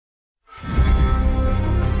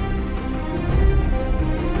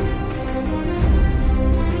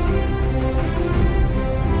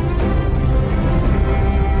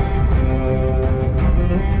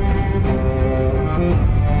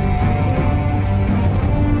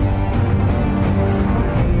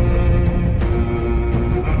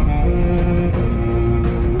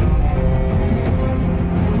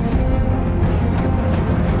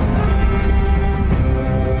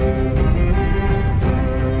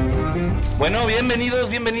Bueno,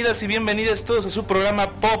 bienvenidas y bienvenidas todos a su programa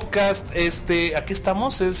podcast. Aquí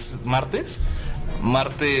estamos, es martes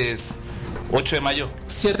 8 de mayo.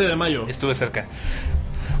 7 de mayo. Estuve cerca.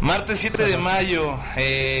 Martes 7 de mayo.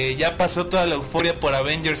 Ya pasó toda la euforia por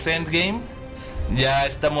Avengers Endgame. Ya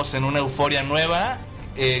estamos en una euforia nueva,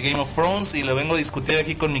 Game of Thrones, y lo vengo a discutir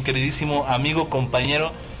aquí con mi queridísimo amigo,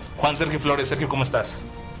 compañero Juan Sergio Flores. Sergio, ¿cómo estás?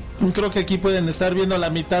 Creo que aquí pueden estar viendo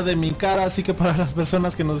la mitad de mi cara, así que para las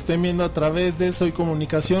personas que nos estén viendo a través de Soy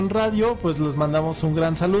Comunicación Radio, pues les mandamos un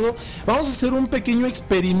gran saludo. Vamos a hacer un pequeño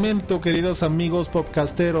experimento, queridos amigos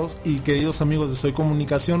podcasteros y queridos amigos de Soy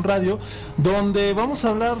Comunicación Radio, donde vamos a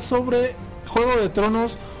hablar sobre Juego de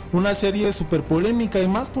Tronos, una serie súper polémica y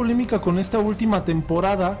más polémica con esta última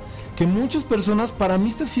temporada, que muchas personas, para mí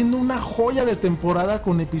está siendo una joya de temporada,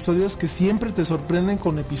 con episodios que siempre te sorprenden,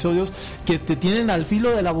 con episodios que te tienen al filo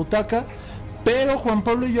de la butaca. Pero Juan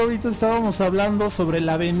Pablo y yo ahorita estábamos hablando sobre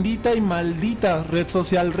la bendita y maldita red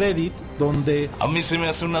social Reddit, donde a mí se me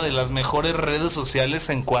hace una de las mejores redes sociales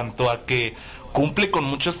en cuanto a que cumple con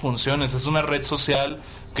muchas funciones. Es una red social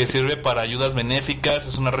que sirve para ayudas benéficas,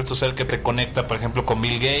 es una red social que te conecta, por ejemplo, con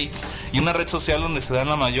Bill Gates, y una red social donde se dan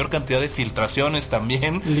la mayor cantidad de filtraciones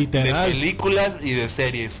también, literal, de películas y de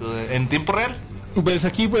series en tiempo real. Pues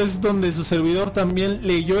aquí pues donde su servidor también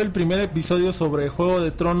leyó el primer episodio sobre Juego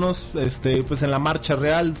de Tronos, pues en la marcha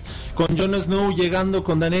real, con Jon Snow llegando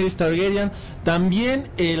con Daenerys Targaryen. También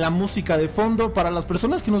la música de fondo. Para las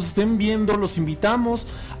personas que nos estén viendo, los invitamos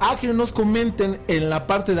a que nos comenten en la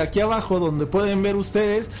parte de aquí abajo, donde pueden ver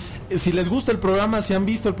ustedes si les gusta el programa, si han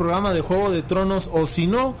visto el programa de Juego de Tronos, o si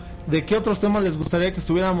no, de qué otros temas les gustaría que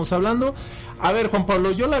estuviéramos hablando. A ver, Juan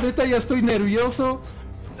Pablo, yo la neta ya estoy nervioso.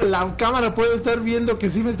 La cámara puede estar viendo que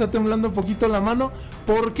sí me está temblando un poquito la mano.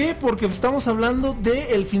 ¿Por qué? Porque estamos hablando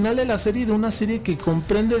del final de la serie, de una serie que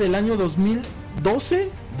comprende del año 2012.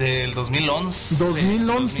 Del 2011.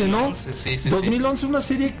 2011, ¿no? Sí. 2011, una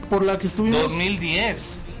serie por la que estuvimos...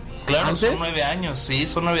 2010. Claro, ¿antes? Son 9 años, sí,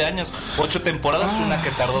 son 9 años. 8 temporadas, una que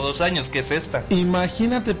tardó 2 años, que es esta.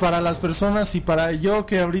 Imagínate para las personas y para yo,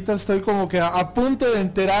 que ahorita estoy como que a punto de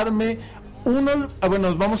enterarme.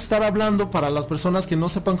 Bueno, vamos a estar hablando, para las personas que no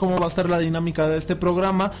sepan cómo va a estar la dinámica de este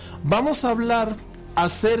programa, vamos a hablar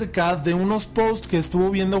acerca de unos posts que estuvo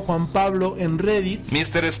viendo Juan Pablo en Reddit.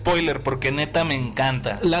 Mr. Spoiler, porque neta me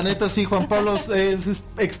encanta. La neta sí, Juan Pablo es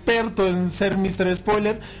experto en ser Mr.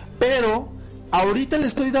 Spoiler, pero ahorita le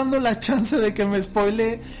estoy dando la chance de que me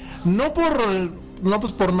spoile, no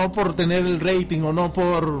por tener el rating, o no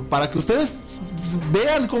para que ustedes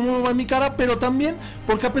vean cómo va mi cara, pero también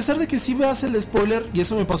porque, a pesar de que sí veas el spoiler, y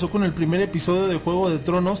eso me pasó con el primer episodio de Juego de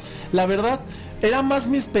Tronos, la verdad era más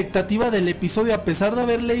mi expectativa del episodio, a pesar de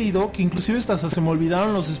haber leído que inclusive hasta se me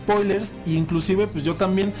olvidaron los spoilers, y inclusive pues yo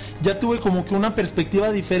también ya tuve como que una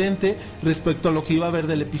perspectiva diferente respecto a lo que iba a ver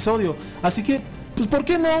del episodio. Así que pues ¿por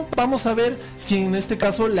qué no? Vamos a ver si en este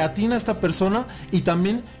caso le atina a esta persona, y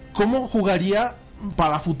también cómo jugaría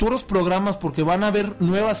para futuros programas, porque van a haber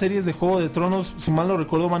nuevas series de Juego de Tronos. Si mal no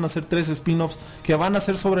recuerdo, van a ser 3 spin-offs que van a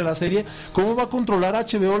ser sobre la serie. ¿Cómo va a controlar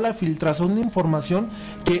HBO la filtración de información?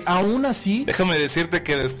 Que aún así... Déjame decirte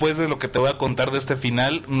que después de lo que te voy a contar de este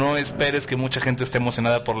final, no esperes que mucha gente esté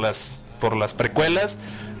emocionada por las precuelas.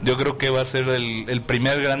 Yo creo que va a ser el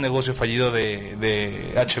primer gran negocio fallido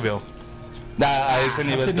de HBO. A ese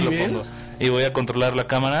nivel te lo pongo. Y voy a controlar la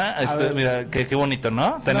cámara. Mira, qué bonito,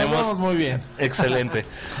 ¿no? Tenemos muy bien. Excelente.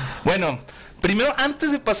 Bueno, primero,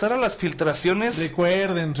 antes de pasar a las filtraciones,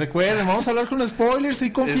 recuerden, vamos a hablar con spoilers y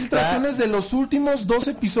con filtraciones de los últimos 2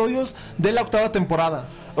 episodios de la octava temporada.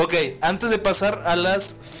 Ok, antes de pasar a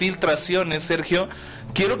las filtraciones, Sergio,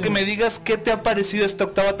 quiero que me digas qué te ha parecido esta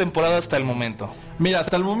octava temporada hasta el momento. Mira,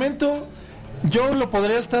 hasta el momento yo lo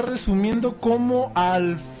podría estar resumiendo como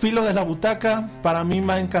al filo de la butaca. Para mí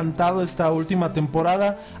me ha encantado esta última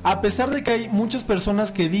temporada, a pesar de que hay muchas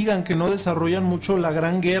personas que digan que no desarrollan mucho la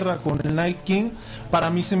gran guerra con el Night King.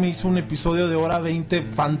 Para mí se me hizo un episodio de hora 20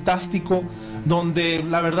 fantástico, donde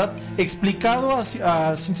la verdad, explicado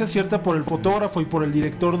a ciencia cierta por el fotógrafo y por el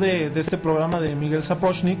director de este programa, de Miguel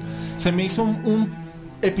Sapochnik, se me hizo un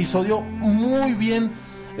episodio muy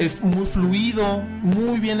bien. Es muy fluido,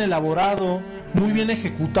 muy bien elaborado, muy bien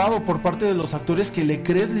ejecutado por parte de los actores, que le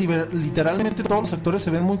crees. Literalmente todos los actores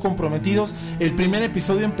se ven muy comprometidos. El primer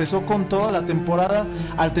episodio empezó con toda la temporada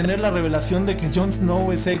al tener la revelación de que Jon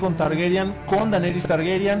Snow es Aegon Targaryen con Daenerys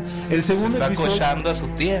Targaryen. El segundo se está episodio cochando a su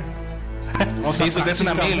tía. O sea, sí, eso es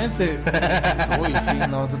una mil. Uy, sí,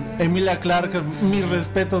 no. Emilia Clarke, mis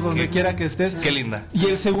respetos donde quiera que estés. Qué linda. Y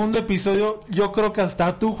el segundo episodio, yo creo que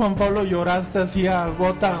hasta tú, Juan Pablo, lloraste así a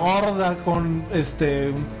gota gorda con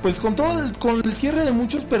pues con con el cierre de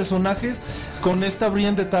muchos personajes, con esta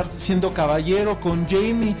Brienne de Tarth siendo caballero, con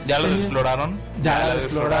Jaime. ¿Ya lo exploraron? Ya lo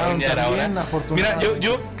exploraron ya era también, hora. afortunadamente. Mira,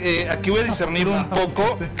 yo aquí voy a discernir un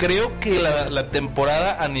poco. Creo que la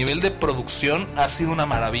temporada a nivel de producción ha sido una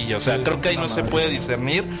maravilla. O sea, Sí, creo que ahí no se puede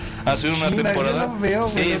discernir. Ha sido una China, temporada. yo lo veo,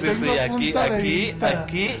 sí.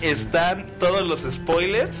 Aquí están todos los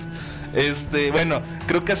spoilers. Bueno,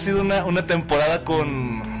 creo que ha sido una temporada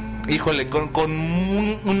con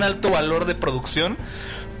un alto valor de producción.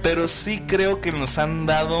 Pero sí creo que nos han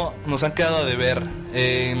quedado a deber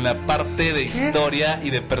en la parte de historia y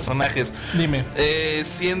de personajes. Dime.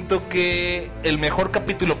 Siento que el mejor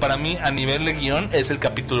capítulo para mí a nivel de guión es el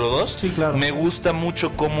capítulo 2. Sí, claro. Me gusta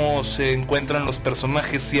mucho cómo se encuentran los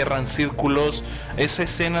personajes, cierran círculos. Esa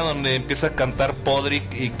escena donde empieza a cantar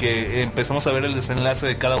Podrick y que empezamos a ver el desenlace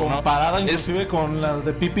de cada uno. Comparada inclusive con la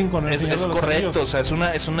de Pippin con el Señor de los correcto, Anillos. o sea,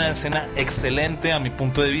 es una escena excelente a mi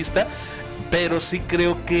punto de vista. Pero sí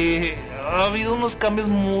creo que ha habido unos cambios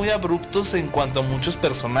muy abruptos en cuanto a muchos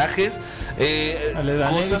personajes.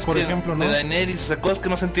 Cosas por ejemplo, ¿no? De Daenerys, o sea, cosas que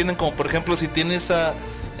no se entienden, como por ejemplo si tienes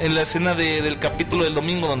en la escena del capítulo del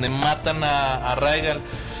domingo donde matan a Rhaegal,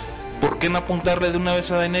 ¿por qué no apuntarle de una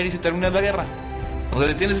vez a Daenerys y terminar la guerra? O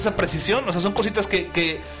sea, tienes esa precisión, o sea, son cositas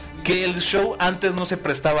que el show antes no se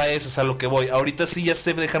prestaba a eso, es a lo que voy. Ahorita sí ya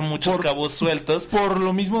se dejan muchos cabos sueltos. Por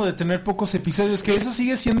lo mismo de tener pocos episodios, que eso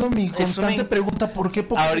sigue siendo mi constante pregunta, ¿por qué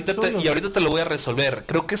pocos episodios? Ahorita te lo voy a resolver.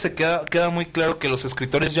 Creo que queda muy claro que los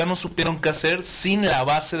escritores ya no supieron qué hacer sin la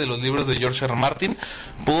base de los libros de George R. R. Martin,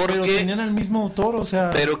 pero tenían al mismo autor, o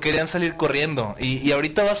sea... Pero querían salir corriendo. Y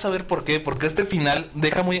ahorita vas a ver por qué. Porque este final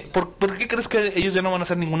deja muy... ¿Por qué crees que ellos ya no van a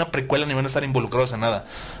hacer ninguna precuela ni van a estar involucrados en nada?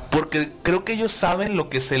 Porque creo que ellos saben lo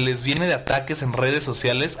que se les viene de ataques en redes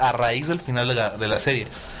sociales a raíz del final de la serie.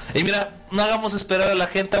 Y mira, no hagamos esperar a la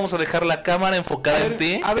gente, vamos a dejar la cámara enfocada en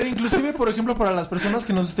ti. A ver, inclusive, por ejemplo, para las personas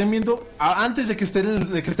que nos estén viendo, antes de que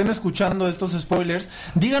estén escuchando estos spoilers,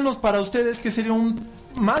 díganos para ustedes qué sería un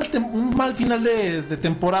mal final de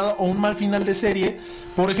temporada o un mal final de serie.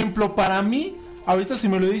 Por ejemplo, para mí, ahorita si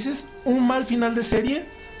me lo dices, un mal final de serie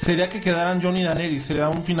sería que quedaran Jon y Daenerys. Sería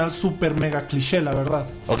un final súper mega cliché, la verdad.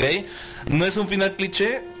 Ok, no es un final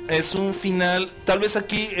cliché, es un final... Tal vez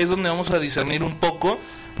aquí es donde vamos a discernir un poco.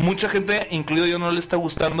 Mucha gente, incluido yo, no le está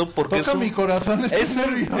gustando porque toca mi corazón,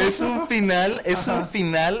 es un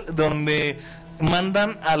final donde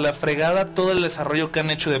mandan a la fregada todo el desarrollo que han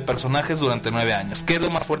hecho de personajes durante 9 años. ¿Qué es lo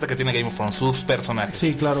más fuerte que tiene Game of Thrones? Sus personajes.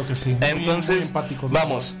 Sí, claro que sí. Entonces, muy empáticos,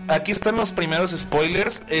 vamos, aquí están los primeros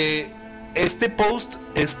spoilers. Este post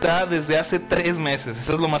está desde hace 3 meses,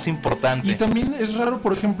 eso es lo más importante. Y también es raro,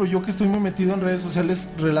 por ejemplo, yo que estoy muy metido en redes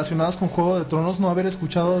sociales relacionadas con Juego de Tronos, no haber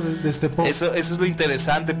escuchado de este post. Eso es lo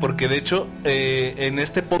interesante, porque de hecho en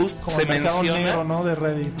este post como se menciona negro, ¿no? De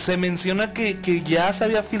Reddit. Se menciona que ya se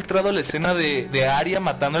había filtrado la escena de Arya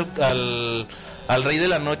matando al Rey de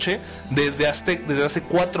la Noche desde hace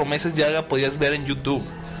 4 meses. Ya la podías ver en YouTube.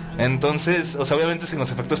 Entonces, o sea, obviamente sin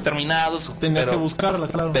los efectos terminados. Tenías que buscarla,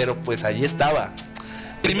 claro. Pero pues ahí estaba.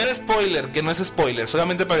 Primer spoiler, que no es spoiler,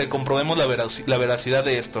 solamente para que comprobemos la veracidad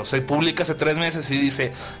de esto. Se publica hace 3 meses y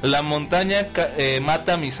dice: la montaña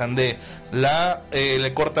mata a Missandei,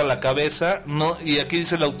 le corta la cabeza. No, y aquí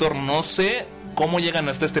dice el autor: no sé cómo llegan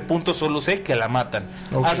hasta este punto, solo sé que la matan.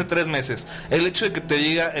 Okay. Hace 3 meses. El hecho de que te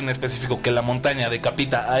diga en específico que la montaña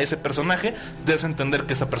decapita a ese personaje, te hace entender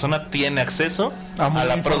que esa persona tiene acceso a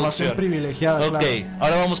la producción privilegiada. Ok, claro.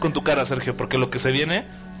 Ahora vamos con tu cara, Sergio, porque lo que se viene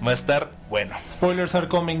va a estar bueno. Spoilers are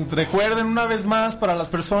coming. Recuerden una vez más, para las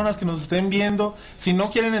personas que nos estén viendo, si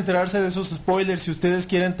no quieren enterarse de esos spoilers, si ustedes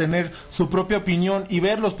quieren tener su propia opinión y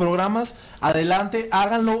ver los programas, adelante,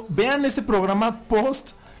 háganlo. Vean este programa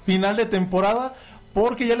post final de temporada,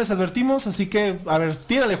 porque ya les advertimos. Así que, a ver,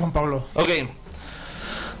 tírale, Juan Pablo. Ok.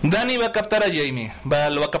 Dani va a captar a Jaime,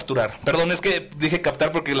 lo va a capturar. Perdón, es que dije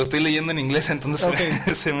captar porque lo estoy leyendo en inglés, entonces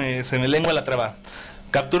okay. se me lengua la traba.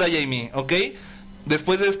 Captura a Jaime, ¿ok?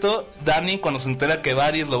 Después de esto, Dani, cuando se entera que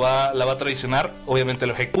Varys la va a traicionar, obviamente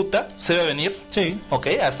lo ejecuta. ¿Se ve venir? Sí. Ok,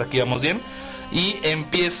 hasta aquí vamos bien. Y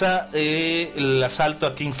empieza el asalto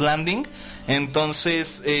a King's Landing.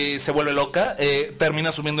 Entonces se vuelve loca, termina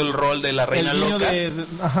asumiendo el rol de la reina loca.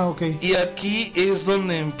 Ajá, okay. Y aquí es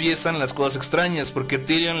donde empiezan las cosas extrañas, porque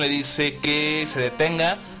Tyrion le dice que se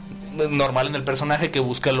detenga, normal en el personaje, que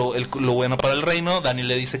busca lo bueno para el reino. Dani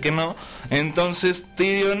le dice que no. Entonces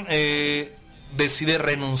Tyrion decide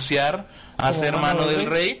renunciar a ser mano del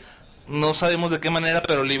rey. no sabemos de qué manera,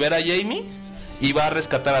 pero libera a Jaime y va a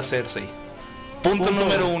rescatar a Cersei. Punto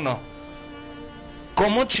número 1.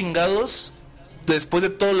 ¿Cómo chingados, después de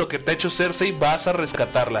todo lo que te ha hecho Cersei, vas a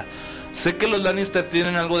rescatarla? Sé que los Lannister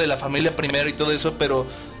tienen algo de la familia primero y todo eso, pero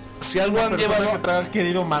si algo han llevado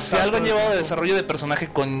de desarrollo de personaje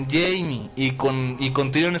con Jaime y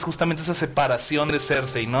con Tyrion es justamente esa separación de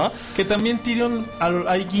Cersei, ¿no? Que también Tyrion,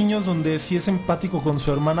 hay guiños donde sí es empático con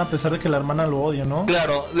su hermana a pesar de que la hermana lo odia, ¿no?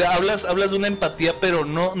 Claro, hablas de una empatía, pero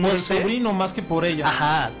no por el sé. sobrino más que por ella.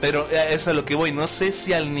 Ajá, pero eso es a lo que voy. No sé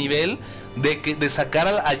si al nivel de sacar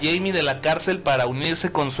a Jaime de la cárcel para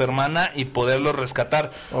unirse con su hermana y poderlo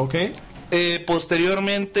rescatar. Ok.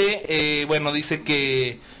 Posteriormente, bueno, dice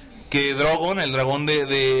que Drogon, el dragón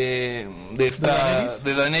de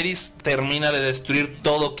Daenerys, termina de destruir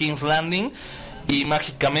todo King's Landing y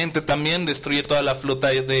mágicamente también destruye toda la flota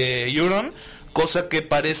de Euron, cosa que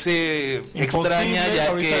parece extraña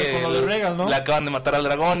ya que Regal, ¿no? le acaban de matar al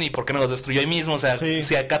dragón y por qué no los destruyó ahí mismo. O sea,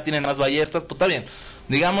 si acá tienen más ballestas, pues está bien.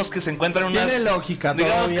 Digamos que se encuentran unas... Tiene lógica.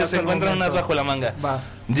 Digamos que se encuentran unas bajo la manga. Va.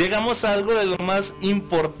 Llegamos a algo de lo más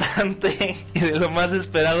importante y de lo más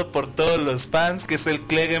esperado por todos los fans, que es el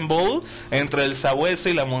Clegane Bowl entre el sabueso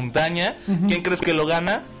y la montaña. ¿Quién crees que lo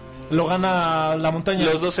gana? Lo gana la montaña.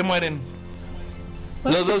 Los dos se mueren.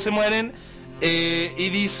 Los dos se mueren y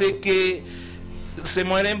dice que se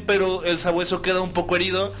mueren, pero el sabueso queda un poco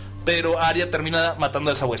herido, pero Arya termina matando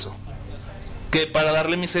al sabueso. Que para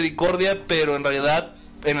darle misericordia, pero en realidad,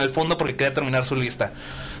 en el fondo, porque quería terminar su lista.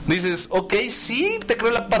 Dices, ok, sí, te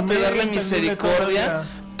creo la parte de darle misericordia,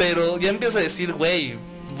 pero ya empiezas a decir, güey,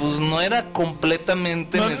 pues no era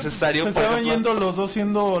completamente necesario. Se estaban yendo los dos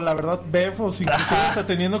siendo, la verdad, befos, inclusive hasta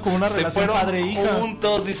teniendo como una relación padre-hija.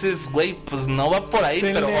 Juntos, dices, güey, pues no va por ahí,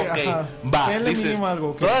 pero ok, va. Dices,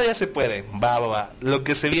 algo, okay. Todavía se puede, va. Lo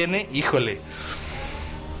que se viene, híjole,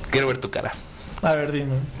 quiero ver tu cara. A ver,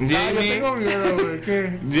 dime. Jaime, yo tengo miedo, güey.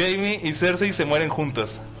 ¿Qué? Jaime y Cersei se mueren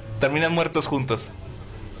juntos. Terminan muertos juntos.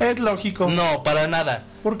 Es lógico. No, para nada.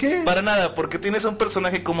 ¿Por qué? Para nada, porque tienes a un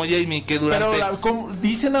personaje como Jaime que durante... Pero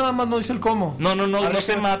dice nada más, no dice el cómo. No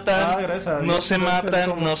se matan.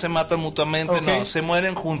 No se matan mutuamente, okay. No, se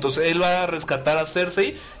mueren juntos. Él va a rescatar a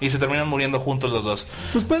Cersei y se terminan muriendo juntos los dos.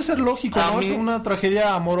 Pues puede ser lógico, ¿no? Es una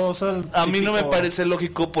tragedia amorosa. A mí no me parece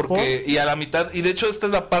lógico porque... Y a la mitad... Y de hecho esta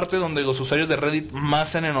es la parte donde los usuarios de Reddit más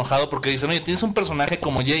se han enojado porque dicen, oye, tienes un personaje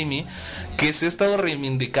como Jaime que se ha estado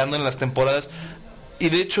reivindicando en las temporadas... Y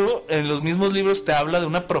de hecho, en los mismos libros te habla de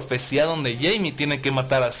una profecía donde Jaime tiene que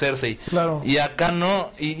matar a Cersei. Claro. Y acá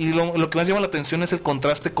no. Y lo que más llama la atención es el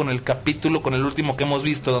contraste con el capítulo, con el último que hemos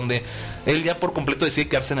visto, donde él ya por completo decide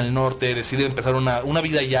quedarse en el norte, decide empezar una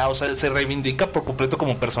vida ya, o sea, se reivindica por completo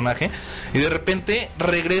como personaje. Y de repente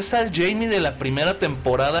regresa al Jaime de la primera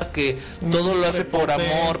temporada que todo lo hace por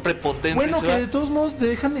amor, prepotente. Bueno, que de todos modos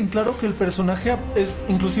dejan en claro que el personaje es,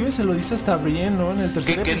 inclusive se lo dice hasta Brienne, ¿no? En el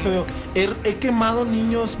tercer episodio. He quemado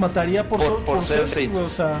niños, mataría por Cersei, o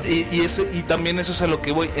sea. Y también eso es a lo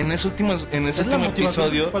que voy. En ese último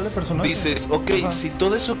episodio dices, ok, si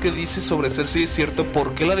todo eso que dices sobre Cersei es cierto,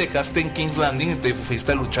 ¿por qué la dejaste en King's Landing y te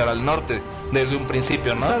fuiste a luchar al norte desde un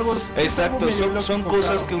principio, no? Exacto, son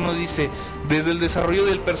cosas que uno dice desde el desarrollo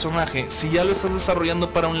del personaje. Si ya lo estás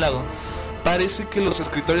desarrollando para un lado, parece que los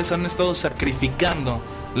escritores han estado sacrificando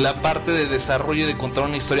la parte de desarrollo y de contar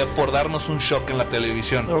una historia por darnos un shock en la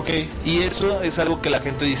televisión. Okay. Y eso es algo que la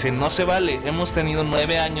gente dice, no se vale. Hemos tenido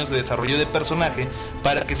 9 años de desarrollo de personaje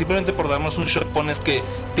para que simplemente por darnos un shock pones que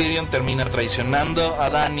Tyrion termina traicionando a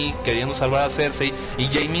Dany, queriendo salvar a Cersei, y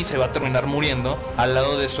Jaime se va a terminar muriendo al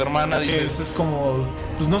lado de su hermana. Dices, es como,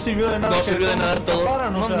 pues no sirvió de nada. No sirvió de nada todo.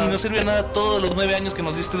 No sirvió de nada todos los 9 años que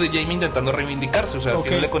nos diste de Jaime intentando reivindicarse. O sea, al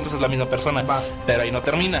final de cuentas es la misma persona. Pero ahí no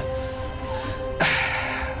termina.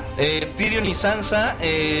 Tyrion y Sansa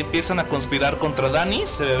empiezan a conspirar contra Dany.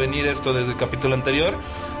 Se ve venir esto desde el capítulo anterior.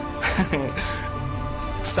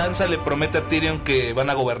 Sansa le promete a Tyrion que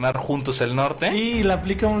van a gobernar juntos el norte. Y le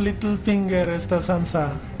aplica un little finger esta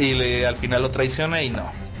Sansa. Y al final lo traiciona y no.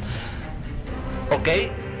 ¿Ok?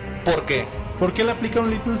 ¿Por qué? ¿Por qué le aplica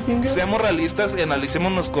un little finger? Seamos realistas y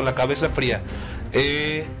analicémonos con la cabeza fría.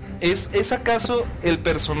 ¿Es acaso el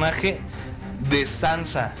personaje de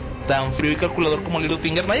Sansa tan frío y calculador como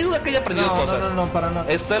Littlefinger? No hay duda que haya aprendido cosas. No, para nada.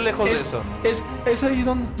 Está lejos de eso. Es ahí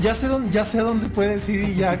donde ya sé dónde puedes ir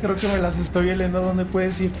y ya creo que me las estoy leyendo dónde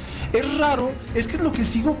puedes ir. Es raro, es que es lo que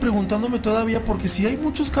sigo preguntándome todavía, porque si hay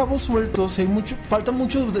muchos cabos sueltos, falta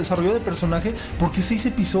mucho desarrollo de personaje, ¿por qué 6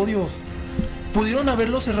 episodios? Pudieron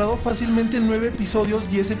haberlo cerrado fácilmente en 9 episodios,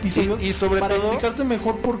 10 episodios. Y sobre para todo, explicarte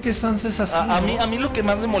mejor por qué Sansa es así. A mí lo que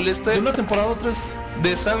más me molesta de una temporada a otra es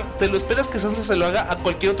te lo esperas que Sansa se lo haga a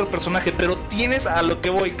cualquier otro personaje, pero tienes a lo que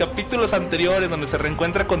voy, capítulos anteriores donde se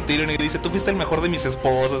reencuentra con Tyrion y dice, tú fuiste el mejor de mis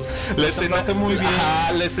esposos, la escena muy bien.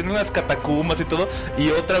 La escena en las catacumbas y todo, y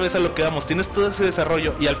otra vez a lo que vamos, tienes todo ese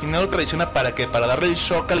desarrollo y al final lo traiciona para darle el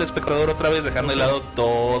shock al espectador otra vez, dejando de lado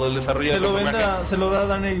todo el desarrollo del personaje. Se lo da a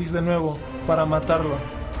Daenerys de nuevo para matarlo.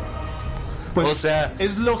 Pues, o sea,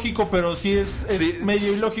 es lógico, pero sí es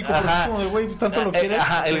medio ilógico. Porque es como de, güey, tanto lo quieres.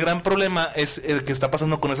 El gran problema es el que está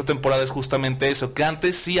pasando con esta temporada es justamente eso, que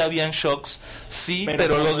antes sí habían shocks,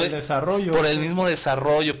 pero los el desarrollo, por el mismo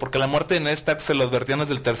desarrollo, porque la muerte de Ned Stark se lo advertían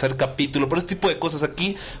desde el tercer capítulo, por ese tipo de cosas.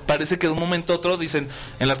 Aquí parece que de un momento a otro dicen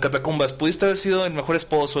en las catacumbas, pudiste haber sido el mejor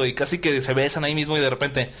esposo, y casi que se besan ahí mismo y de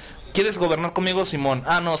repente, ¿quieres gobernar conmigo, Simón?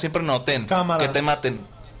 No, siempre no, cámara. Que te maten.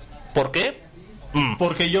 ¿Por qué?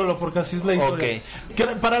 Porque así es la historia. Que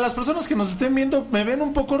para las personas que nos estén viendo, me ven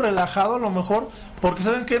un poco relajado a lo mejor, porque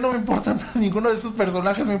saben que no me importan ninguno de estos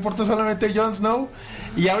personajes, me importa solamente Jon Snow.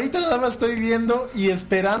 Y ahorita nada más estoy viendo y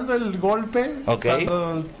esperando el golpe.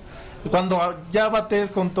 Cuando ya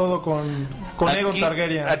bates con todo con Aegon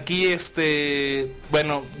Targaryen. Aquí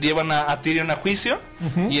llevan a Tyrion a juicio.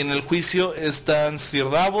 Y en el juicio están Sir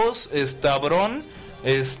Davos, está Bronn,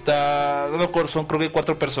 son creo que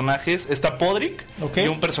 4 personajes. Está Podrick y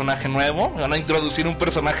un personaje nuevo. Van a introducir un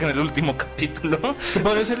personaje en el último capítulo. ¿Que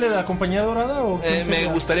podría ser de la Compañía Dorada? ¿O me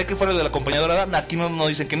gustaría que fuera de la Compañía Dorada. Aquí no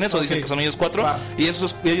dicen quién es, o dicen que son ellos 4. Y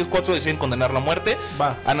ellos 4 deciden condenar la muerte.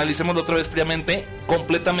 Analicémoslo otra vez fríamente.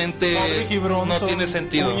 Completamente Podrick y Bronn no tiene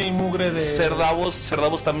sentido. Uña y mugre de... Ser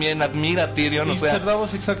Davos también admira a Tyrion. Ser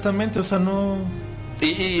Davos exactamente, o sea, no...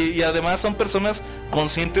 Y además son personas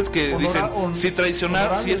conscientes que dicen, si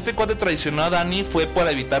este cuate traicionó a Dany fue para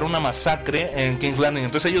evitar una masacre en King's Landing,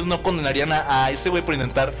 entonces ellos no condenarían a ese güey por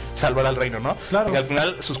intentar salvar al reino, ¿no? Claro. Y al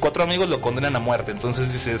final sus 4 amigos lo condenan a muerte,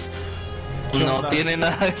 entonces dices, no tiene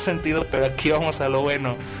nada de sentido, pero aquí vamos a lo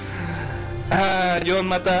bueno. Jon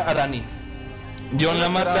mata a Dany. Jon la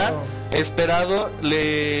mata,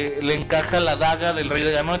 le encaja la daga del Rey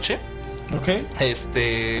de la Noche.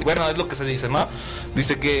 Bueno, es lo que se dice, ¿no?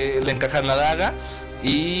 Dice que le encajan la daga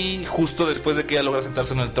y justo después de que ella logra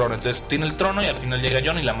sentarse en el trono. Entonces tiene el trono y al final llega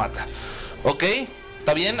Jon y la mata.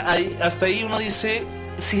 Está bien, hasta ahí uno dice,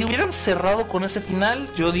 si hubieran cerrado con ese final,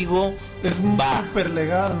 yo digo, es súper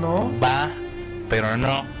legal, ¿no? Pero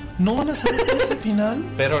no. ¿No van a cerrar con ese final?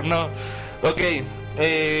 Pero no.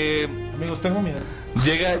 Amigos, tengo miedo.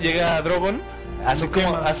 Llega Drogon.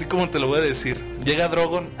 Así como te lo voy a decir. Llega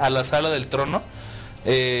Drogon a la sala del trono.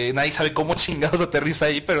 Nadie sabe cómo chingados aterriza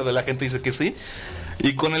ahí, pero de la gente dice que sí.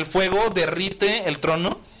 Y con el fuego derrite el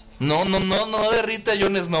trono. No derrite a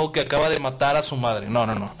Jon Snow, que acaba de matar a su madre. No.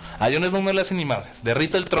 A Jon Snow no le hace ni madres.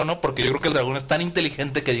 Derrite el trono porque yo creo que el dragón es tan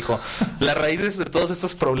inteligente que dijo, las raíces de todos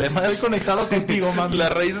estos problemas... Estoy conectado contigo, mami.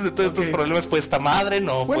 Las raíces de todos estos problemas fue esta madre,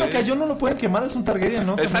 no bueno, fue... que a Jon no lo pueden quemar, es un Targaryen,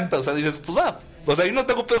 ¿no? Exacto, o sea, dices, pues va. O sea, yo no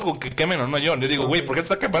tengo pedos con que quemen o no Jon. Yo digo, güey, ¿por qué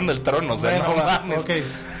está quemando el trono? O sea, no mames.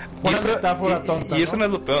 Y eso no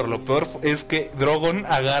es lo peor. Lo peor es que Drogon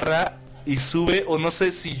agarra y sube, o no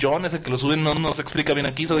sé si Jon es el que lo sube, no se explica bien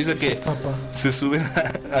aquí. Solo dice que se suben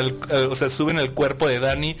suben el cuerpo de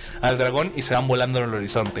Dany al dragón y se van volando en el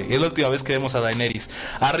horizonte. Es la última vez que vemos a Daenerys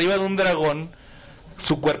arriba de un dragón,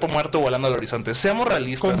 su cuerpo muerto volando al horizonte. Seamos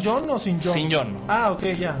realistas. ¿Con Jon o sin Jon? Sin Jon.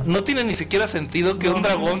 Ya. No tiene ni siquiera sentido que un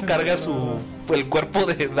dragón carga el cuerpo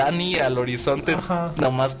de Dany al horizonte.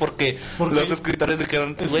 Nomás porque los escritores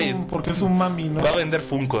dijeron, porque es un mami, ¿no? Va a vender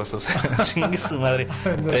Funkos, o sea, chingue su madre.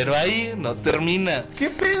 Pero ahí no termina. ¿Qué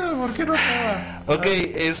pedo? ¿Por qué no acaba?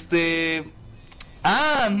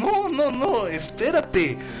 No,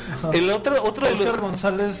 espérate. El otro Oscar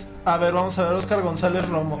González, vamos a ver, Oscar González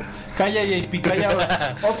Romo. Calla, JP,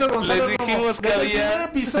 calla. Oscar González Les dijimos Romo. que había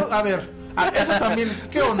episodio, eso también,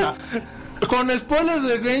 ¿qué onda? Con spoilers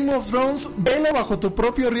de Game of Thrones, velo bajo tu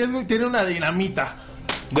propio riesgo y tiene una dinamita.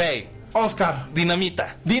 Güey. Oscar.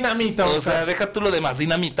 Dinamita, Oscar. O sea, deja tú lo demás,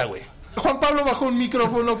 dinamita, güey. Juan Pablo bajó un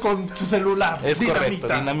micrófono con su celular. Es correcto,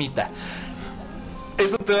 dinamita.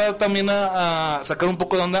 Eso te va también a sacar un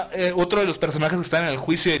poco de onda. Otro de los personajes que están en el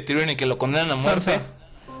juicio de Tyrion y que lo condenan a muerte,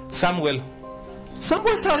 Samuel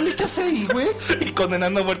Tarly, ¿qué hace ahí, güey? Y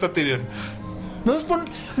condenando a muerte a Tyrion.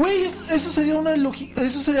 Güey, eso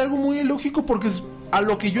sería algo muy ilógico, porque a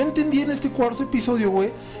lo que yo entendí en este cuarto episodio,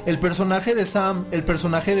 güey, el personaje de Sam, el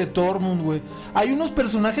personaje de Tormund, güey, hay unos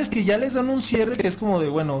personajes que ya les dan un cierre que es como de,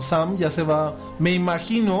 bueno, Sam ya se va, me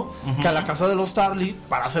imagino, que a la casa de los Tarly,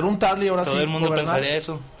 para hacer un Tarly ahora sí. Todo el mundo pensaría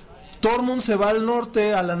eso. Tormund se va al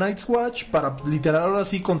norte, a la Night's Watch, para literal ahora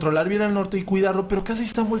sí controlar bien el norte y cuidarlo. Pero ¿qué hace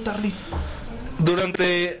Samuel Tarly?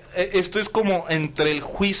 Esto es como entre el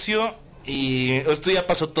juicio Y esto ya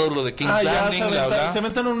pasó todo lo de King's Landing, se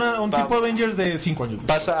metan un tipo Avengers de 5 años.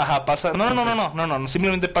 Pasa. No.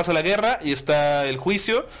 Simplemente pasa la guerra y está el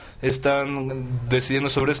juicio. Están decidiendo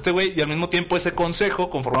sobre este güey. Y al mismo tiempo ese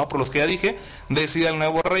consejo, conformado por los que ya dije, decide al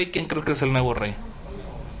nuevo rey. ¿Quién cree que es el nuevo rey?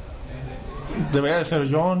 Debería de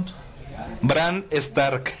ser Jon. Bran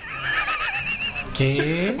Stark.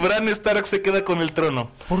 ¿Qué? Bran Stark se queda con el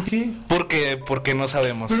trono. ¿Por qué? Porque no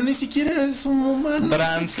sabemos. Pero ni siquiera es un humano.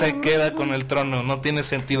 Bran se queda con el trono. No tiene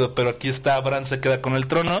sentido, pero aquí está. Bran se queda con el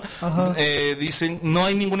trono. Dicen, no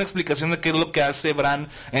hay ninguna explicación de qué es lo que hace Bran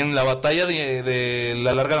en la batalla de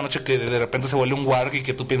la larga noche, que de repente se vuelve un warg y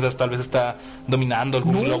que tú piensas tal vez está dominando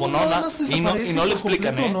algún lobo. Y no lo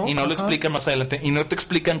explican, completo, y no lo explican más adelante. Y no te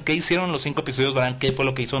explican qué hicieron los 5 episodios Bran, qué fue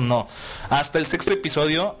lo que hizo, no. Hasta el 6º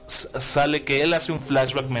episodio sale que él hace un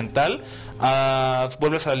flashback mental.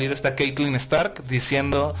 Vuelve a salir esta Caitlyn Stark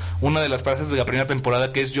diciendo una de las frases de la primera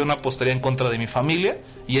temporada, que es: yo no apostaría en contra de mi familia.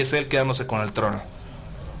 Y es él quedándose con el trono.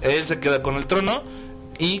 Él se queda con el trono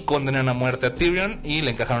y condenan a muerte a Tyrion y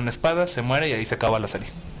le encajan una espada, se muere y ahí se acaba la serie.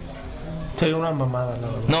 Sería una mamada, la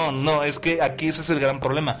verdad. No, es que aquí ese es el gran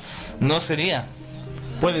problema. No sería.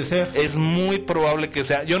 Puede ser. Es muy probable que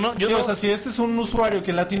sea. O sea, si este es un usuario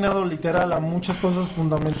que le ha atinado literal a muchas cosas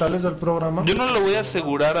fundamentales del programa. Yo no lo voy a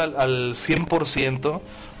asegurar al 100%,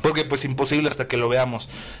 porque pues imposible hasta que lo veamos.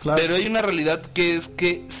 Claro. Pero hay una realidad que es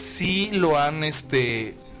que sí lo han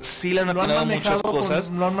sí le han atinado muchas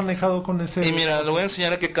cosas. Lo han manejado con ese. Y mira, lo voy a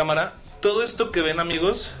enseñar a qué cámara. Todo esto que ven,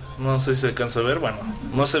 amigos, no sé si se alcanza a ver, bueno,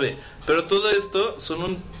 no se ve. Pero todo esto son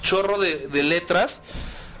un chorro de letras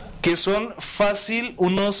que son fácil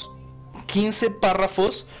unos 15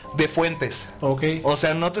 párrafos de fuentes. Okay. O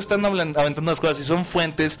sea, no te están aventando las cosas, si son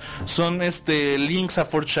fuentes, son links a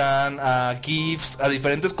 4chan, a GIFs, a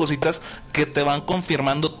diferentes cositas que te van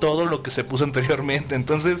confirmando todo lo que se puso anteriormente.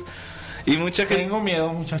 Entonces, y mucha gente, tengo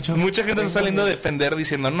miedo, muchachos. Mucha gente está saliendo a defender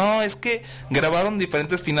diciendo, no, es que grabaron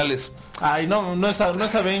diferentes finales. Ay, no es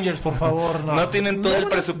Avengers, por favor. No tienen todo el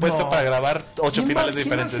presupuesto para grabar 8 finales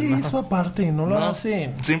diferentes. ¿Quién hace eso aparte? No lo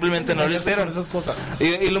hacen. Simplemente no lo hicieron. Esas cosas.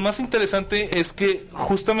 Y lo más interesante es que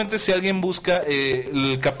justamente si alguien busca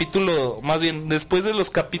el capítulo, más bien después de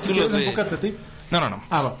los capítulos de... Enfócate a ti. No.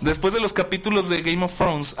 Después de los capítulos de Game of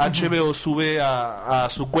Thrones, HBO sube a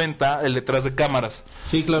su cuenta el detrás de cámaras.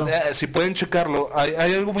 Sí, claro. Si pueden checarlo,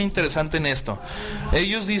 hay algo muy interesante en esto.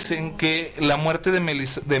 Ellos dicen que la muerte de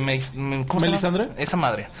 ¿Melisandre? Esa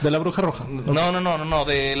madre. De la bruja roja. No,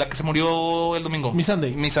 de la que se murió el domingo.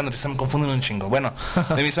 Missandei, se me confunden un chingo. Bueno,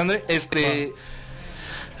 de Missandei,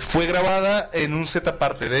 fue grabada en un set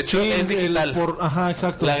aparte. De hecho, es digital.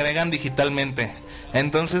 Exacto. La agregan digitalmente.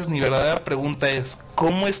 Entonces, mi verdadera pregunta es: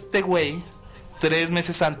 ¿cómo este güey 3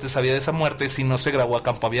 meses antes sabía de esa muerte si no se grabó a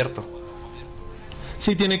campo abierto?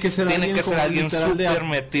 Sí, tiene que ser alguien súper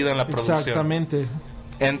metido en la producción. Exactamente.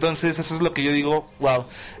 Entonces, eso es lo que yo digo, wow.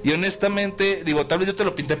 Y honestamente, digo, tal vez yo te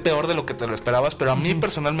lo pinté peor de lo que te lo esperabas, pero a mí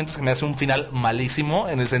personalmente se me hace un final malísimo,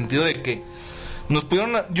 en el sentido de que nos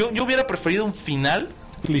pudieron... Yo hubiera preferido un final...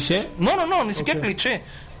 ¿Cliché? No, ni siquiera cliché.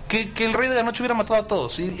 Que el rey de la noche hubiera matado a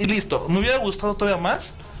todos y listo. Me hubiera gustado todavía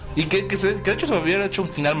más. Y que de hecho se me hubiera hecho un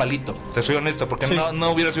final malito. Te soy honesto, porque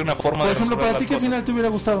no hubiera sido una forma de... Por ejemplo, ¿para ti qué final te hubiera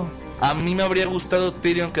gustado? A mí me habría gustado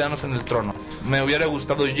Tyrion quedándose en el trono. Me hubiera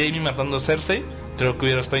gustado Jaime matando a Cersei. Creo que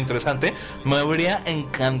hubiera estado interesante. Me habría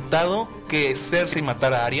encantado que Cersei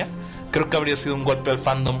matara a Arya. Creo que habría sido un golpe al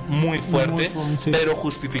fandom muy fuerte, sí, pero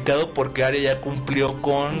justificado porque Arya ya cumplió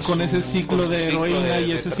con ese ciclo de heroína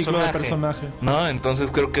y ese ciclo de personaje, ¿no?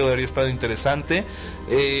 Entonces creo que habría estado interesante.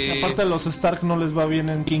 Aparte, a los Stark no les va bien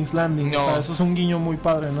en King's Landing, no. O sea, eso es un guiño muy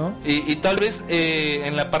padre, ¿no? Y tal vez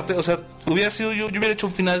en la parte, o sea, hubiera sido yo hubiera hecho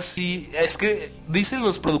un final, sí. Es que dicen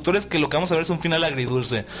los productores que lo que vamos a ver es un final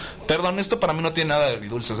agridulce. Perdón, esto para mí no tiene nada de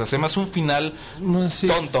agridulce. O sea, se me hace un final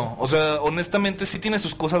tonto. O sea, honestamente sí tiene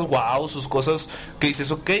sus cosas sus cosas que dices,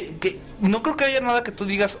 ok, que no creo que haya nada que tú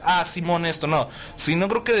digas, Simón, esto, no. Sino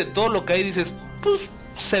creo que de todo lo que hay dices, pues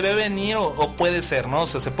se ve venir o puede ser, ¿no? O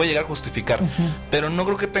sea, se puede llegar a justificar. Pero no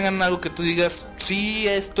creo que tengan algo que tú digas, sí,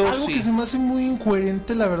 esto, algo sí. Que se me hace muy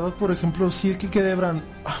incoherente, la verdad, por ejemplo, sí, el que Debran.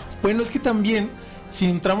 Bueno, es que también, si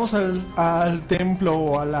entramos al templo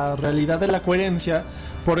o a la realidad de la coherencia,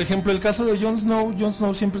 por ejemplo, el caso de Jon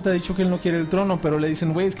Snow siempre te ha dicho que él no quiere el trono, pero le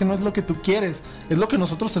dicen, güey, es que no es lo que tú quieres, es lo que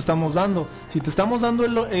nosotros te estamos dando. Si te estamos dando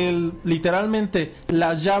literalmente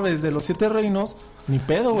las llaves de los 7 reinos, ni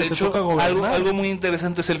pedo, güey, de hecho, toca gobernar. Algo muy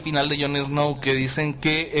interesante es el final de Jon Snow, que dicen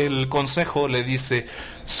que el consejo le dice,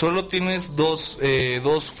 solo tienes dos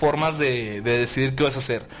formas de decidir qué vas a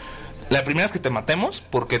hacer. La primera es que te matemos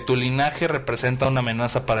porque tu linaje representa una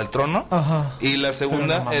amenaza para el trono. Ajá. Y la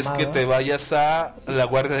segunda es que te vayas a la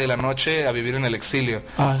Guardia de la Noche a vivir en el exilio.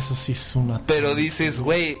 Eso sí es una... Pero dices,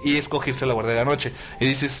 güey, y escogerse la Guardia de la Noche. Y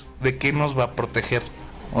dices, ¿de qué nos va a proteger?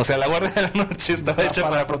 O sea, la Guardia de la Noche estaba hecha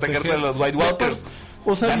para protegerse de los White Walkers.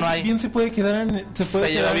 O sea, no hay. Bien se puede quedar en...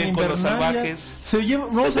 Se lleva bien con los salvajes.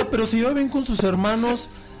 Pero se lleva bien con sus hermanos.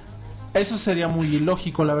 Eso sería muy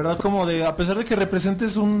ilógico, la verdad. Como de, a pesar de que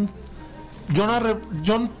representes un...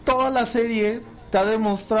 John toda la serie te ha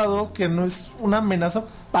demostrado que no es una amenaza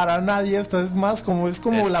para nadie, esta es más como es la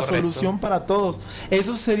correcto. Solución para todos.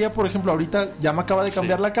 Eso sería, por ejemplo, ahorita ya me acaba de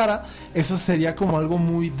cambiar la cara, eso sería como algo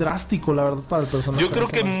muy drástico, la verdad, para el personaje. Yo creo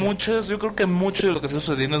que mucho de lo que está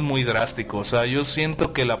sucediendo es muy drástico. O sea, yo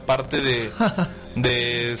siento que la parte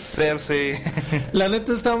de Cersei la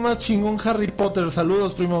neta está más chingón Harry Potter.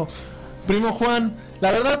 Saludos, primo Juan.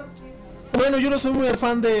 La verdad, bueno, yo no soy muy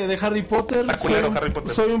fan de Harry Potter. Harry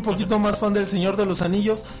Potter. Soy un poquito más fan del Señor de los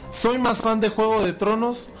Anillos. Soy más fan de Juego de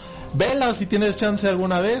Tronos. Vela si tienes chance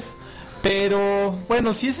alguna vez. Pero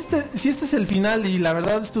bueno, si este es el final, y la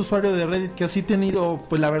verdad este usuario de Reddit que así ha tenido,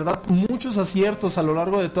 pues la verdad, muchos aciertos a lo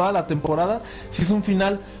largo de toda la temporada, si es un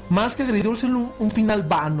final más que agridulce, un final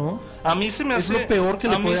vano. A mí se me hace... Es lo peor que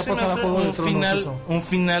le podría pasar a Juego de Tronos. Un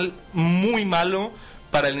final muy malo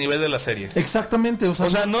para el nivel de la serie. Exactamente, o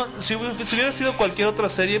sea no, si hubiera sido cualquier otra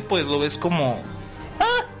serie, pues lo ves como...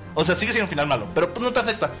 O sea, sigue siendo un final malo, pero pues no te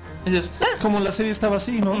afecta. Dices, como la serie estaba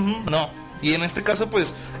así, ¿no? No. Y en este caso,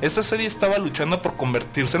 pues, esta serie estaba luchando por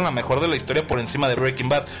convertirse en la mejor de la historia por encima de Breaking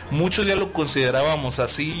Bad. Muchos ya lo considerábamos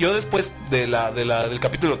así. Yo después del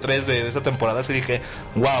capítulo 3 de esa temporada sí dije,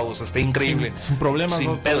 wow, o sea, está increíble. Sin problemas, sin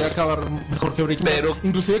 ¿no? Podría acabar mejor que Breaking Bad.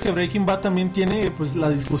 Inclusive que Breaking Bad también tiene, pues, la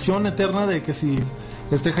discusión eterna de que si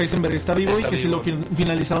Heisenberg está vivo y que si lo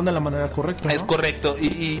finalizaron de la manera correcta, ¿no? Es correcto.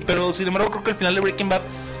 Pero sin embargo creo que el final de Breaking Bad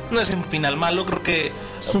no es un final malo, creo que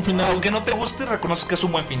es un final, aunque no te guste, reconoces que es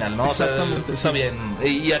un buen final, ¿no? Exactamente, o sea, está bien.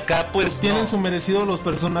 Y acá pues tienen su merecido los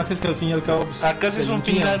personajes que al fin y al cabo, pues, acá si es un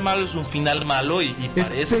final malo, es un final malo. Y es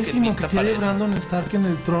parece pésimo que quede Brandon Stark en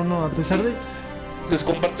el trono, a pesar de... Les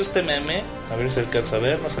comparto este meme, a ver si se alcanza a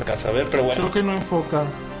ver, no se alcanza a ver, pero bueno. Creo que no enfoca.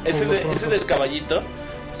 Ese del caballito.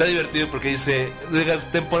 Está divertido porque dice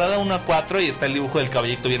temporada 1 a 4 y está el dibujo del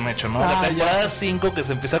caballito bien hecho, ¿no? La temporada 5 que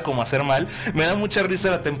se empieza como a hacer mal. Me da mucha risa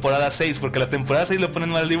la temporada 6 porque la temporada 6 lo ponen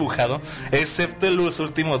mal dibujado, excepto los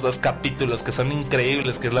últimos 2 capítulos que son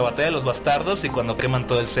increíbles, que es la batalla de los bastardos y cuando queman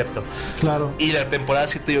todo el septo. Claro. Y la temporada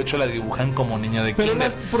 7 y 8 la dibujan como niño de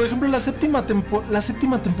kinder. Por ejemplo, la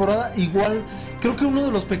séptima temporada igual... Creo que uno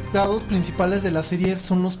de los pecados principales de la serie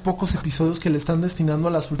son los pocos episodios que le están destinando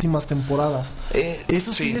a las últimas temporadas.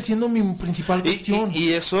 Eso sigue siendo mi principal cuestión.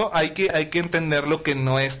 Y eso hay que entenderlo, que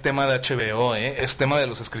no es tema de HBO, es tema de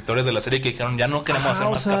los escritores de la serie que dijeron ya no queremos hacer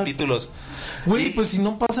más capítulos. Güey, pues si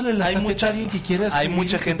no, pásale la estafeta a alguien que quiera escribir, hay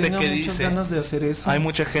mucha gente que dice ganas de hacer eso. Hay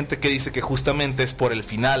mucha gente que dice que justamente es por el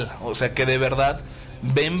final, o sea que de verdad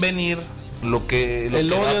ven venir lo que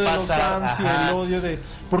el odio va a de pasar, los fans y el odio de...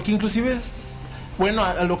 Porque inclusive bueno,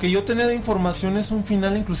 a lo que yo tenía de información es un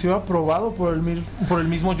final inclusive aprobado por el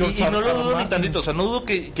mismo George y no lo dudo ni tantito, o sea, no dudo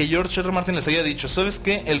que George R. Martin les haya dicho, ¿sabes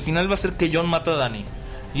qué? El final va a ser que John mata a Dany.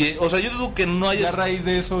 Y, o sea, yo dudo que no haya... Ya a raíz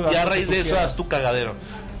de eso haz tu cagadero.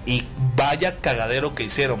 Y vaya cagadero que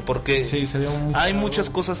hicieron, porque hay muchas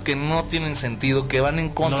cosas que no tienen sentido, que van en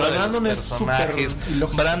contra de los personajes.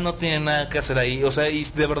 Brand no tiene nada que hacer ahí, o sea, y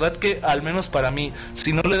de verdad que al menos para mí,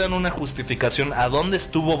 si no le dan una justificación a dónde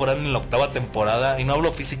estuvo Brand en la 8ª temporada, y no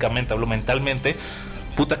hablo físicamente, hablo mentalmente,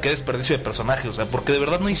 puta, qué desperdicio de personaje, o sea, porque de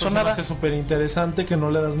verdad no hizo nada. Es súper interesante que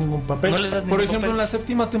no le das ningún papel. Por ejemplo, en la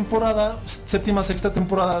sexta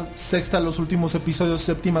temporada, los últimos episodios,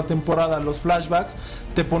 séptima temporada, los flashbacks,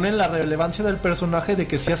 te ponen la relevancia del personaje de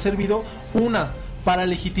que sí ha servido para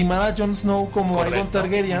legitimar a Jon Snow como Aegon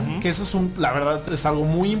Targaryen, que eso la verdad es algo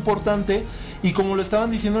muy importante, y como lo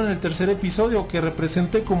estaban diciendo en el tercer episodio, que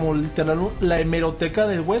represente como literal la hemeroteca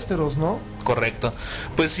de Westeros, ¿no? Correcto.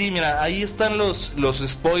 Pues sí, mira, ahí están los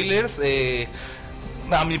spoilers.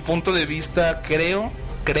 A mi punto de vista, quiero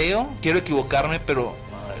equivocarme, pero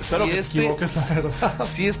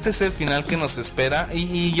si este es el final que nos espera,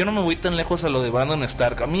 y yo no me voy tan lejos a lo de Brandon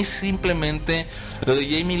Stark, a mí simplemente lo de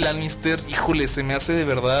Jaime Lannister, híjole, se me hace de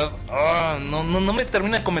verdad, no me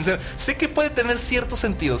termina de convencer. Sé que puede tener cierto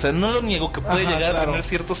sentido, o sea, no lo niego que puede llegar a tener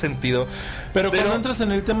cierto sentido, pero cuando entras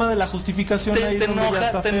en el tema de la justificación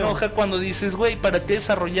te enoja cuando dices, güey, ¿para qué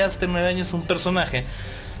desarrollaste 9 años un personaje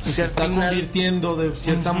se está convirtiendo de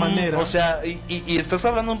cierta manera. O sea, y estás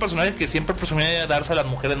hablando de un personaje que siempre presumía darse a las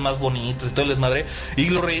mujeres más bonitas y todo el desmadre, y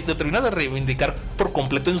lo terminas de reivindicar por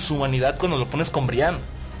completo en su humanidad cuando lo pones con Brian.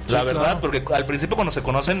 La verdad, claro. Porque al principio cuando se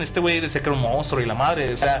conocen, este güey decía que era un monstruo y la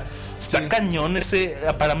madre, o sea, está cañón ese.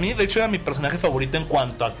 Para mí, de hecho, era mi personaje favorito en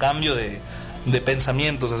cuanto a cambio de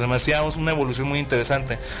pensamientos. O sea, se me hacía una evolución muy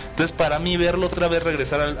interesante. Entonces, para mí, verlo otra vez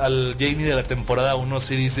regresar al Jamie de la temporada 1,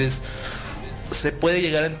 si dices, se puede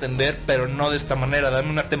llegar a entender, pero no de esta manera. Dame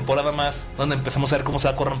una temporada más donde empezamos a ver cómo se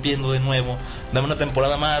va corrompiendo de nuevo. Dame una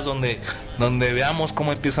temporada más donde veamos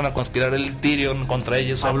cómo empiezan a conspirar el Tyrion contra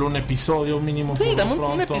ellos. Hablo un episodio mínimo. Sí, dame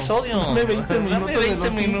un episodio. Dame 20 minutos. Dame 20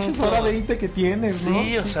 minutos. Ahora 20 que tienes, sí,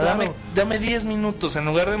 ¿no? O sea, claro. dame 10 minutos en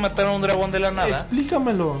lugar de matar a un dragón de la nada.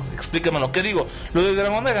 Explícamelo. ¿Qué digo? Lo del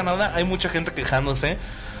dragón de la nada, hay mucha gente quejándose.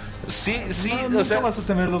 Sí, no, o sea, vas a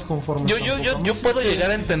tenerlos conformes. Yo puedo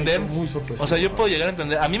llegar a entender. O sea, yo puedo llegar a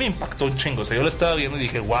entender. A mí me impactó un chingo. O sea, yo lo estaba viendo y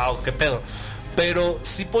dije, wow, qué pedo. Pero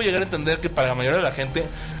sí puedo llegar a entender que para la mayoría de la gente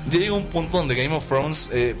ya llega un punto donde Game of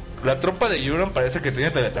Thrones, la tropa de Euron parece que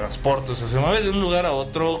tiene teletransporte. O sea, se mueve de un lugar a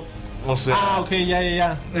otro. O sea, ok,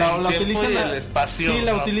 ya. La utilizan el espacio. Sí,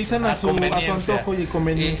 la utilizan a su antojo y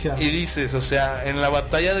conveniencia. Y dices, o sea, en la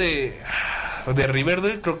batalla de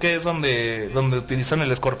Riverdale, creo que es donde utilizan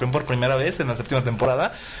el escorpión por primera vez en la 7ª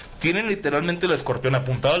temporada. Tienen literalmente el escorpión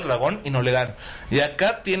apuntado al dragón y no le dan. Y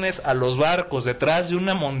acá tienes a los barcos detrás de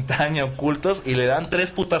una montaña ocultos y le dan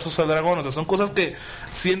 3 putazos al dragón. O sea, son cosas que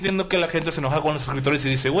sí entiendo que la gente se enoja con los escritores y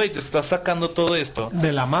dice, güey, te estás sacando todo esto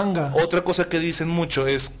de la manga. Otra cosa que dicen mucho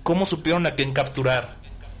es cómo supieron a quién capturar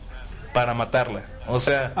para matarla. O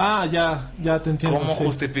sea, ya te entiendo. ¿Cómo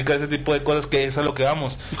justifica ese tipo de cosas? Que es a lo que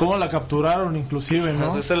vamos. Y cómo la capturaron, inclusive, ¿no?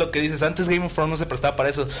 Entonces, eso es lo que dices. Antes Game of Thrones no se prestaba para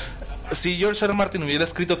eso. Si George R. Martin hubiera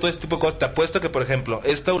escrito todo este tipo de cosas, te apuesto que, por ejemplo,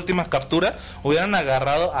 esta última captura hubieran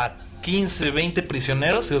agarrado a 15, 20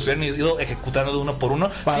 prisioneros y los hubieran ido ejecutando de uno por uno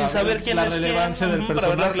sin saber quién es quién, para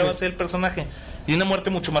ver la relevancia del personaje. Y una muerte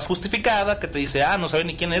mucho más justificada que te dice, no sabe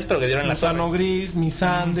ni quién es, pero que dieron la torre. Gris,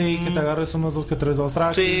 Missandei, que te agarres unos 2 que 3 2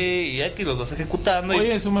 tracks. Sí, y aquí los vas ejecutando.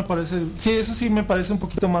 Oye, eso me parece, eso sí me parece un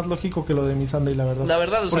poquito más lógico que lo de Missandei, la verdad. La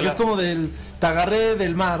verdad, porque es como te agarré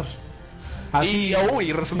del mar. Así.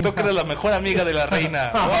 Y resultó que eres la mejor amiga de la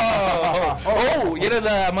reina. ¡Wow! Y eres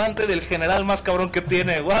la amante del general más cabrón que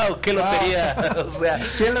tiene. ¡Wow! ¡Qué lotería! O sea,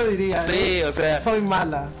 ¿quién lo diría? Sí, o sea, soy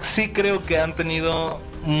mala. Sí, creo que han tenido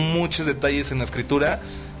muchos detalles en la escritura.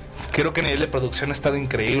 Creo que a nivel de producción ha estado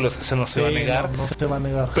increíble. O sea, eso no se va a negar. No se va a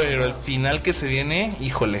negar. Pero el final que se viene,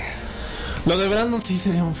 híjole. Lo de Brandon sí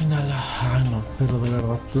sería un final. Ay, no, pero de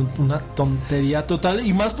verdad, una tontería total.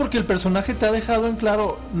 Y más porque el personaje te ha dejado en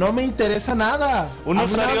claro, no me interesa nada.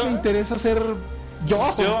 Nada me interesa ser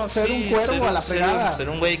ser un cuervo a la fregada. Ser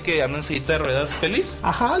un güey que anda en sillita de ruedas feliz.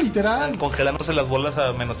 Ajá, literal. Congelándose las bolas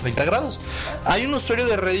a menos 30 grados. Hay un usuario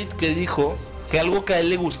de Reddit que dijo que algo que a él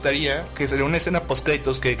le gustaría, que sería una escena post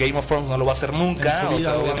créditos, que Game of Thrones no lo va a hacer nunca, o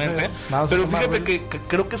sea, obviamente. Pero fíjate que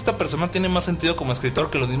creo que esta persona tiene más sentido como escritor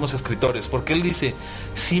que los mismos escritores, porque él dice,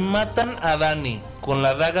 si matan a Dany con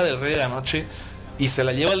la daga del Rey de la Noche y se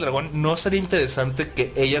la lleva el dragón, ¿no sería interesante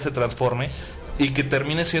que ella se transforme y que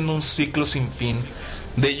termine siendo un ciclo sin fin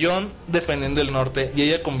de Jon defendiendo el norte y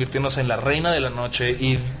ella convirtiéndose en la reina de la noche?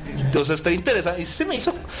 Y o sea, estaría interesante. Y se me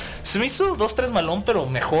hizo 2-3 malón, pero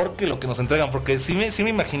mejor que lo que nos entregan, porque sí me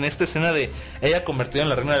imaginé esta escena de ella convertida en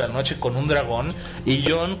la reina de la noche con un dragón y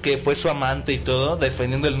Jon, que fue su amante y todo,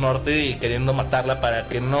 defendiendo el norte y queriendo matarla para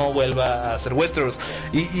que no vuelva a ser Westeros.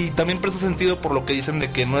 Y también presta sentido por lo que dicen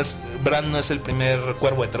de que Bran no es el primer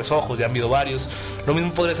cuervo de 3 ojos, ya han habido varios. Lo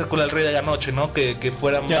mismo podría ser con el rey de la noche, ¿no? Que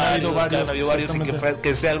fueran varios y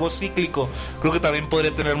que sea algo cíclico. Creo que también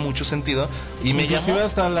podría tener mucho sentido. Y inclusive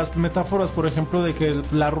hasta las metáforas, por ejemplo, de que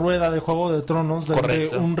la rueda de Juego de Tronos, donde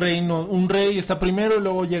un rey está primero y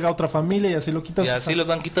luego llega otra familia y así lo quitas. Y así los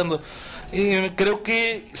van quitando. Creo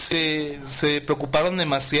que se preocuparon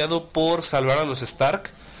demasiado por salvar a los Stark.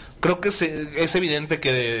 Creo que es evidente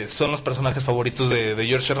que son los personajes favoritos de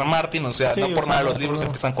George R. Martin. O sea, no por nada los libros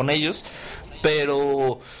empiezan con ellos,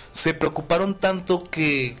 pero se preocuparon tanto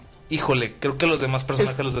que, híjole, creo que los demás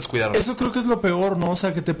personajes los descuidaron. Eso creo que es lo peor, ¿no? O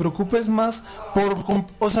sea, que te preocupes más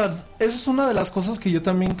o sea, eso es una de las cosas que yo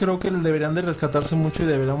también creo que deberían de rescatarse mucho y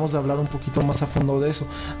deberíamos de hablar un poquito más a fondo de eso.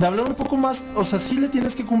 De hablar un poco más, o sea, sí le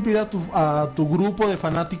tienes que cumplir a tu grupo de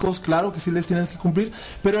fanáticos, claro que sí les tienes que cumplir,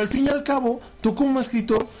 pero al fin y al cabo, tú como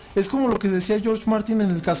escritor, es como lo que decía George Martin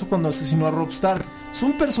en el caso cuando asesinó a Robb Stark. Es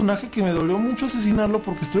un personaje que me dolió mucho asesinarlo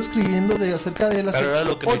porque estoy escribiendo acerca de él hace pero era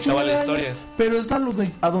lo que 8 la años, historia. pero es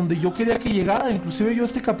a donde yo quería que llegara. Inclusive yo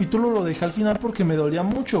este capítulo lo dejé al final porque me dolía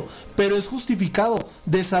mucho, pero es justificado.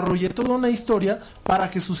 Desarrollé toda una historia para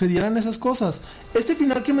que sucedieran esas cosas. Este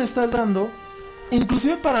final que me estás dando,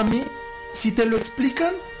 inclusive para mí, si te lo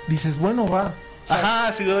explican, dices, bueno, va. O sea,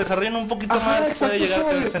 ajá, si lo desarrollan un poquito más, exacto, puede llegar a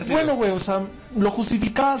tener sentido. Bueno, güey, o sea, lo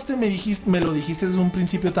justificaste, me lo dijiste desde un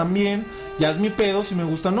principio también. Ya es mi pedo si me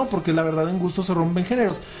gusta o no, porque la verdad en gusto se rompen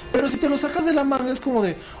géneros. Pero si te lo sacas de la manga es como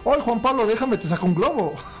de, oye, Juan Pablo, déjame, te saco un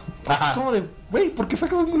globo. Ajá. Es como de, güey, ¿por qué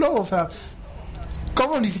sacas un globo? O sea,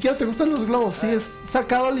 ¿cómo? Ni siquiera te gustan los globos. Sí, es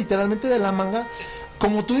sacado literalmente de la manga.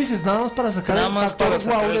 Como tú dices, nada más para sacar el factor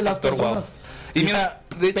wow de las personas. Wow. Y mira,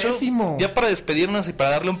 de hecho, ya para despedirnos y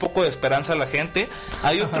para darle un poco de esperanza a la gente,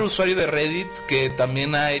 hay otro usuario de Reddit que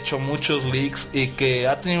también ha hecho muchos leaks y que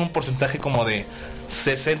ha tenido un porcentaje como de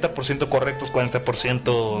 60% correctos,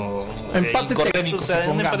 40% incorrectos, técnico, o sea,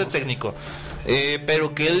 un empate técnico.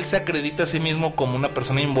 Pero que él se acredita a sí mismo como una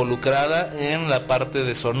persona involucrada en la parte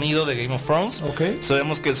de sonido de Game of Thrones.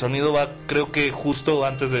 Sabemos que el sonido va, creo que justo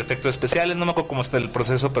antes de efectos especiales, no me acuerdo cómo está el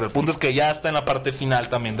proceso, pero el punto es que ya está en la parte final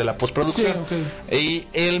también de la postproducción. Y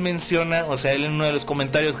él menciona, o sea, él en uno de los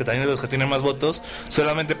comentarios, que también es de los que tienen más votos,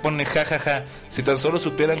 solamente pone jajaja, si tan solo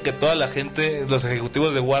supieran que toda la gente, los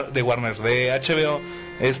ejecutivos de Warner, de HBO,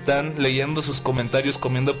 están leyendo sus comentarios,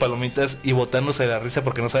 comiendo palomitas y botándose de la risa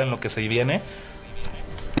porque no saben lo que se viene.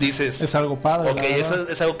 Dices, es algo padre. Ok, eso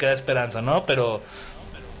es algo que da esperanza, ¿no? Pero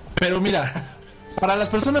mira, para las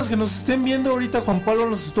personas que nos estén viendo ahorita, Juan Pablo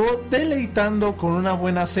nos estuvo deleitando con una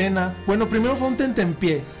buena cena. Bueno, primero fue un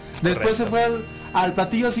tentempié, después se fue al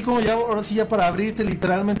platillo así como ya, ahora sí ya para abrirte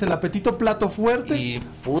literalmente el apetito, plato fuerte. Y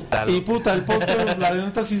puta, el postre, la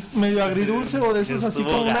neta así medio agridulce o de esos así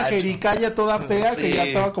como una jericaya toda fea que ya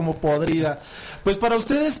estaba como podrida. Pues para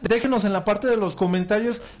ustedes, déjenos en la parte de los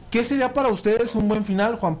comentarios qué sería para ustedes un buen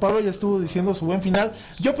final. Juan Pablo ya estuvo diciendo su buen final.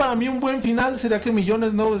 Yo para mí un buen final sería que Jon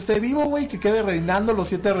Snow esté vivo, güey, que quede reinando los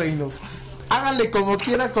 7 reinos. Háganle como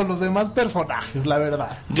quiera con los demás personajes, la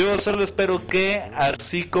verdad. Yo solo espero que,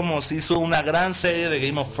 así como se hizo una gran serie de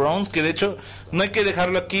Game of Thrones, que de hecho no hay que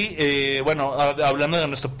dejarlo aquí, bueno, hablando de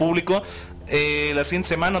nuestro público, la siguiente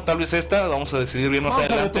semana, tal vez esta, vamos a decidir bien más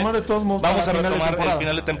adelante. Vamos a retomar el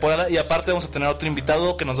final de temporada y aparte vamos a tener otro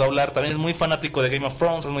invitado que nos va a hablar, también es muy fanático de Game of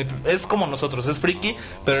Thrones, es como nosotros, es friki,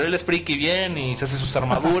 pero él es friki bien y se hace sus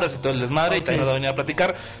armaduras y todo el desmadre y también nos va a venir a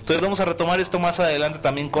platicar. Entonces vamos a retomar esto más adelante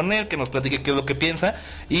también con él, que nos platique qué es lo que piensa.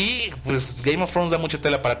 Y pues Game of Thrones da mucha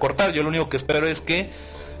tela para cortar. Yo lo único que espero es que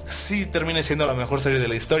sí termine siendo la mejor serie de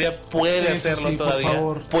la historia. Puede hacerlo todavía.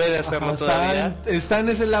 Puede hacerlo todavía. Está en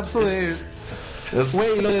ese lapso de...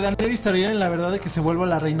 Güey, lo de Daenerys Targaryen, la verdad de que se vuelva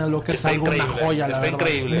la reina loca es algo una joya, la verdad. Está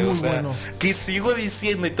increíble, o sea, bueno. Que sigo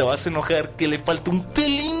diciendo y te vas a enojar que le falta un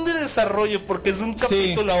pelín de desarrollo porque es un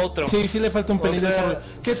capítulo a otro. Sí, le falta un pelín de desarrollo.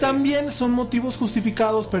 Que también son motivos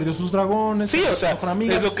justificados, perdió sus dragones. Sí, o sea,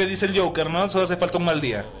 es lo que dice el Joker, ¿no? Solo hace falta un mal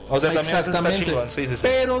día. O sea, también está chingón. Sí.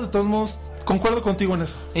 Pero de todos modos, concuerdo contigo en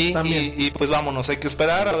eso. Y pues vámonos, hay que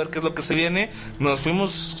esperar a ver qué es lo que se viene. Nos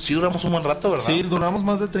fuimos, sí duramos un buen rato, ¿verdad? Sí, duramos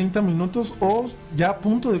más de 30 minutos o ya a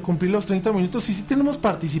punto de cumplir los 30 minutos. Y sí tenemos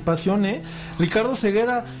participación, Ricardo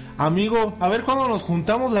Ceguera, amigo, a ver cuándo nos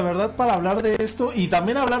juntamos, la verdad, para hablar de esto y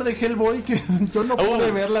también hablar de Hellboy, que yo no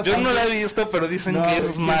pude verla. Yo no la he visto, pero dicen que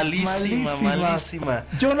es malísima.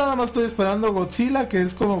 Yo nada más estoy esperando Godzilla, que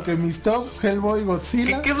es como que mis tops, Hellboy,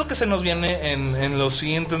 Godzilla. ¿Qué es lo que se nos viene en los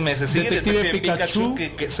siguientes meses? Detective Pikachu,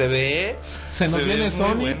 que se ve. Se nos viene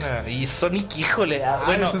Sonic. Y Sonic, híjole.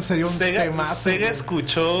 Bueno, ese sería un temazo. Sega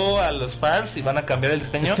escuchó a los fans y van a cambiar el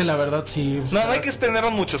diseño. Es que la verdad sí. No hay que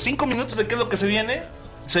extendernos mucho. 5 minutos de qué es lo que se viene.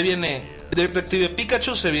 Se viene Detective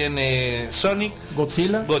Pikachu, se viene Sonic,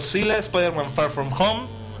 Godzilla, Spider-Man Far From Home,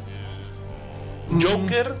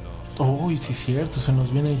 Joker. Uy, sí, cierto, se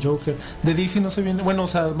nos viene Joker. De DC no se viene, bueno, o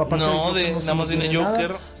sea, aparte de nada más viene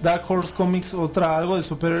Joker. Nada. Dark Horse Comics, algo de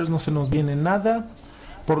superhéroes no se nos viene nada.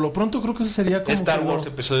 Por lo pronto creo que eso sería como Star Wars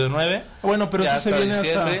Episodio 9. Bueno, pero eso se viene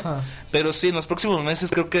hasta... Pero sí, en los próximos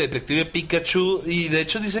meses creo que Detective Pikachu, y de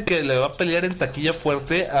hecho dice que le va a pelear en taquilla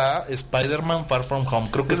fuerte a Spider-Man Far From Home.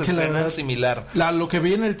 Creo que se estrena similar. Lo que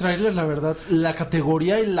vi en el tráiler, la verdad, la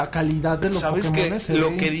categoría y la calidad de los Pokémon se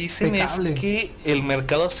lo que dicen impecable. Es que el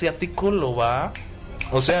mercado asiático lo va...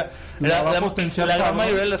 O sea, la gran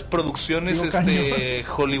mayoría de las producciones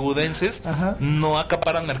hollywoodenses no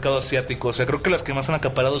acaparan mercado asiático. O sea, creo que las que más han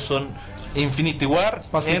acaparado son Infinity War,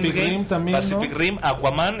 Pacific Rim también, Pacific Rim,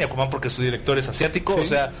 Aquaman porque su director es asiático, o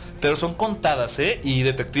sea, pero son contadas, y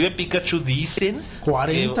Detective Pikachu dicen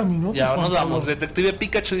 40 minutos. Ya nos vamos. Detective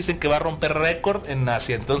Pikachu dicen que va a romper récord en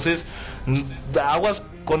Asia. Entonces, aguas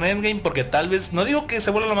con Endgame, porque tal vez, no digo que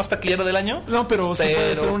se vuelva lo más taquillero del año. No, pero sí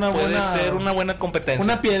puede ser una buena competencia.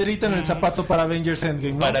 Una piedrita en el zapato para Avengers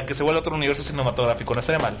Endgame, ¿no? Para que se vuelva otro universo cinematográfico, no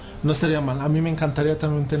estaría mal. No estaría mal. A mí me encantaría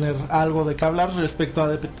también tener algo de qué hablar respecto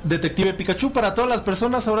a Detective Pikachu. Para todas las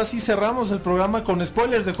personas, ahora sí cerramos el programa con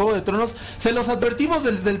spoilers de Juego de Tronos. Se los advertimos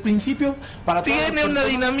desde el principio. Para Tiene una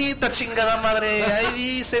dinamita, chingada madre. Ahí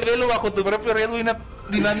dice, velo bajo tu propio riesgo y una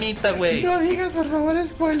dinamita, güey. No digas, por favor,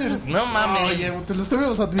 spoilers. No mames. Oye, te lo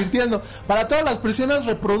estuvimos advirtiendo. Para todas las personas,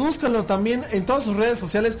 reproduzcanlo también en todas sus redes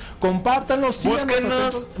sociales. Compártanlo,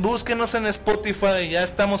 búsquenos en Spotify. Ya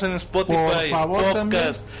estamos en Spotify. Por favor, podcast.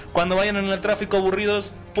 también. Cuando vayan en el tráfico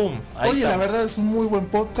aburridos, pum. Ahí Oye, estamos. la verdad es un muy buen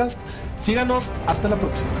podcast. Síganos. Hasta la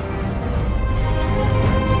próxima.